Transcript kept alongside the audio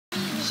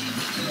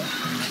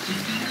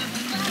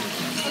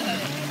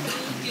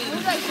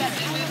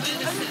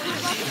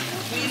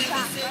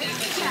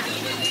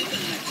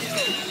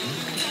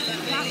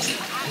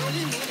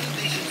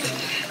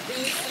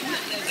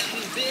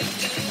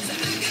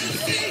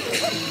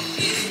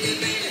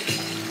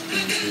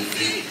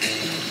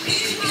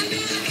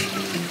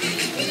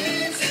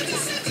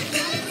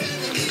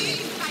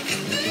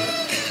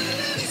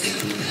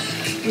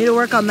You need to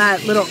work on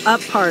that little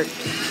up part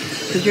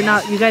because you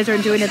guys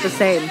aren't doing it the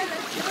same.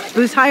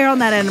 Boost higher on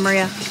that, Anna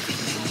Maria.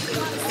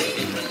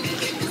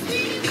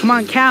 Come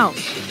on, count.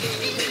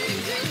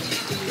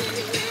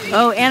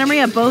 Oh, Anna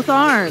Maria, both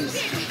arms.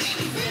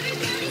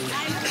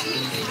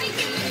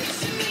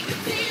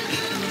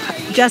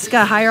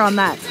 Jessica, higher on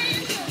that.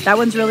 That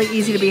one's really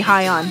easy to be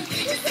high on.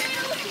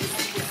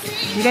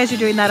 You guys are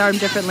doing that arm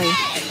differently.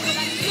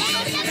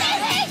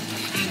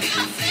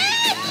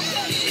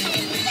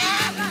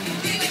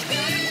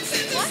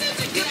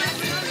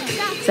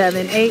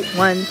 Seven, 8,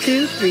 1,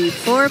 2, 3,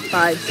 4,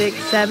 5, 6,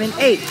 7,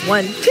 8,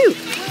 1, 2.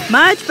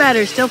 Much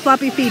better. Still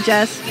floppy feet,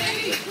 Jess.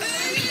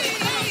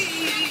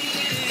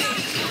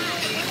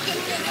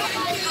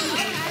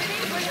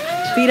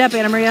 Feet up,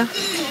 Anna Maria.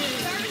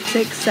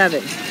 6,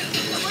 7.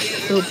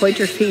 Ooh, point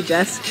your feet,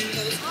 Jess.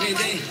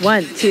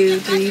 1, 2,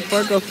 3,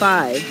 4, go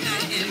 5.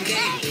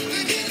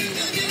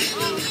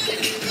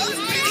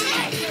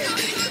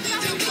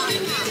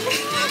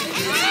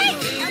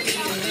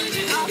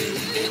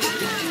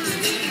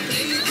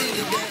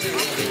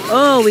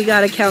 Oh, we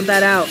gotta count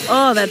that out.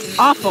 Oh, that's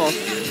awful.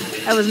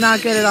 That was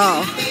not good at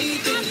all.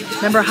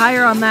 Remember,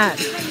 higher on that.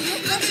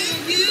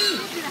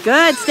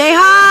 Good, stay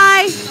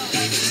high.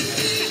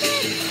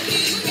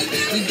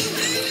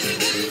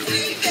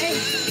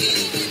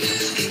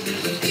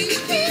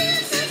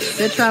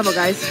 Good travel,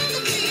 guys.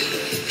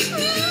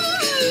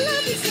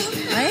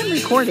 I am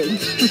recording.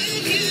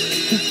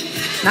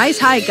 Nice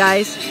hike,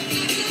 guys.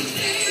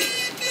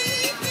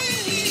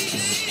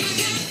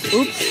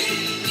 Oops.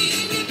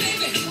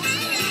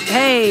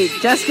 Hey,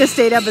 Jessica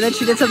stayed up, but then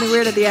she did something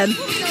weird at the end.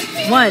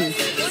 1.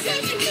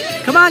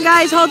 Come on,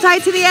 guys, hold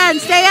tight to the end.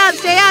 Stay up,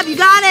 you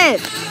got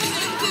it.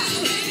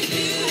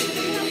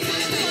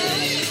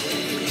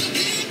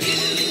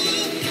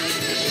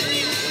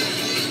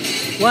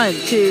 One,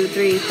 2,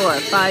 3, 4,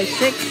 5,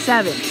 6,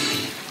 7.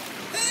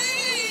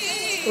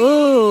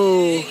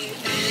 Ooh.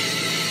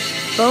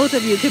 Both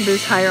of you can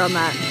boost higher on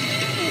that.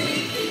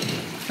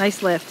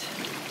 Nice lift.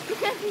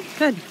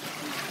 Good.